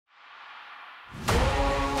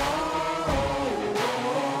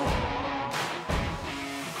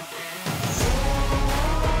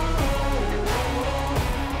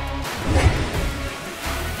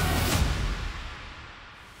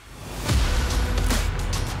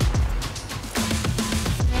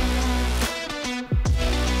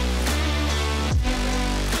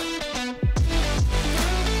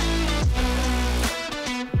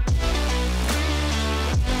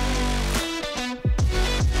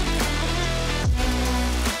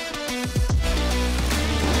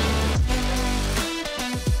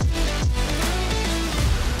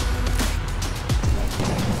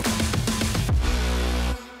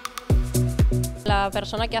la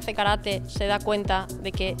persona que hace karate se da cuenta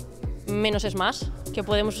de que menos es más, que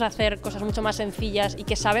podemos hacer cosas mucho más sencillas y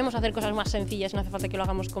que sabemos hacer cosas más sencillas, no hace falta que lo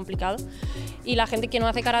hagamos complicado. Y la gente que no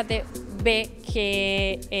hace karate ve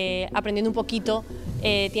que aprendiendo un poquito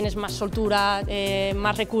tienes más soltura,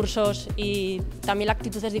 más recursos y también la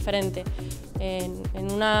actitud es diferente. En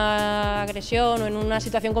una agresión o en una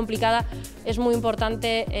situación complicada es muy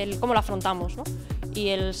importante el cómo lo afrontamos, ¿no? Y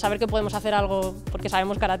el saber que podemos hacer algo porque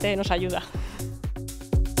sabemos karate nos ayuda.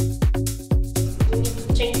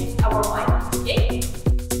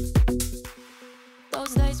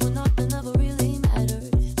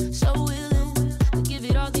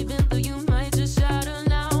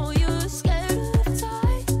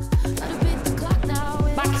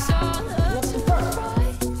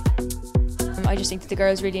 I just think that the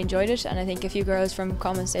girls really enjoyed it, and I think a few girls from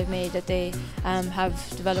comments they've made that they have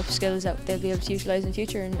developed skills that they'll be able to utilise in the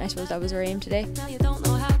future, and I suppose that was our aim today.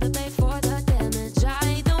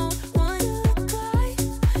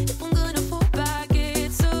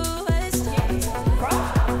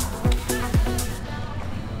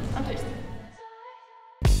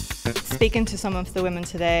 Speaking to some of the women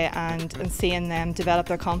today and seeing them develop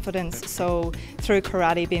their confidence, so through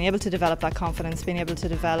karate being able to develop that confidence, being able to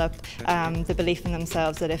develop the belief in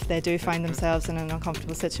themselves that if they do find themselves in an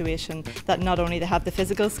uncomfortable situation, that not only they have the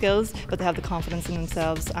physical skills but they have the confidence in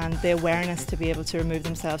themselves and the awareness to be able to remove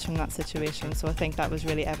themselves from that situation. So I think that was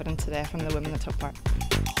really evident today from the women that took part.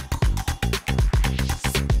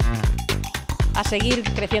 A seguir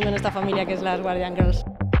creciendo en esta familia que es las Guardian Girls.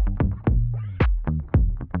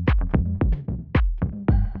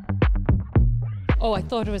 Oh, I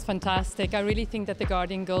thought it was fantastic. I really think that the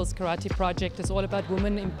Guardian Girls Karate Project is all about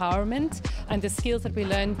women empowerment, and the skills that we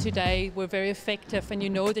learned today were very effective, and you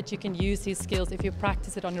know that you can use these skills if you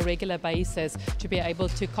practice it on a regular basis to be able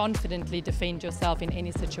to confidently defend yourself in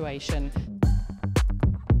any situation.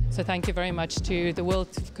 So thank you very much to the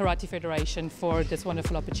World Karate Federation for this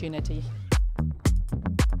wonderful opportunity.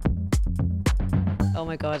 Oh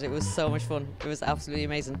my God, it was so much fun. It was absolutely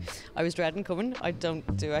amazing. I was dreading coming. I don't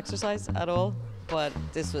do exercise at all, but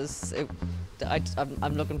this was,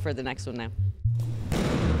 I'm looking for the next one now.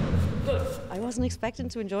 Good. I wasn't expecting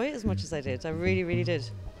to enjoy it as much as I did. I really, really did.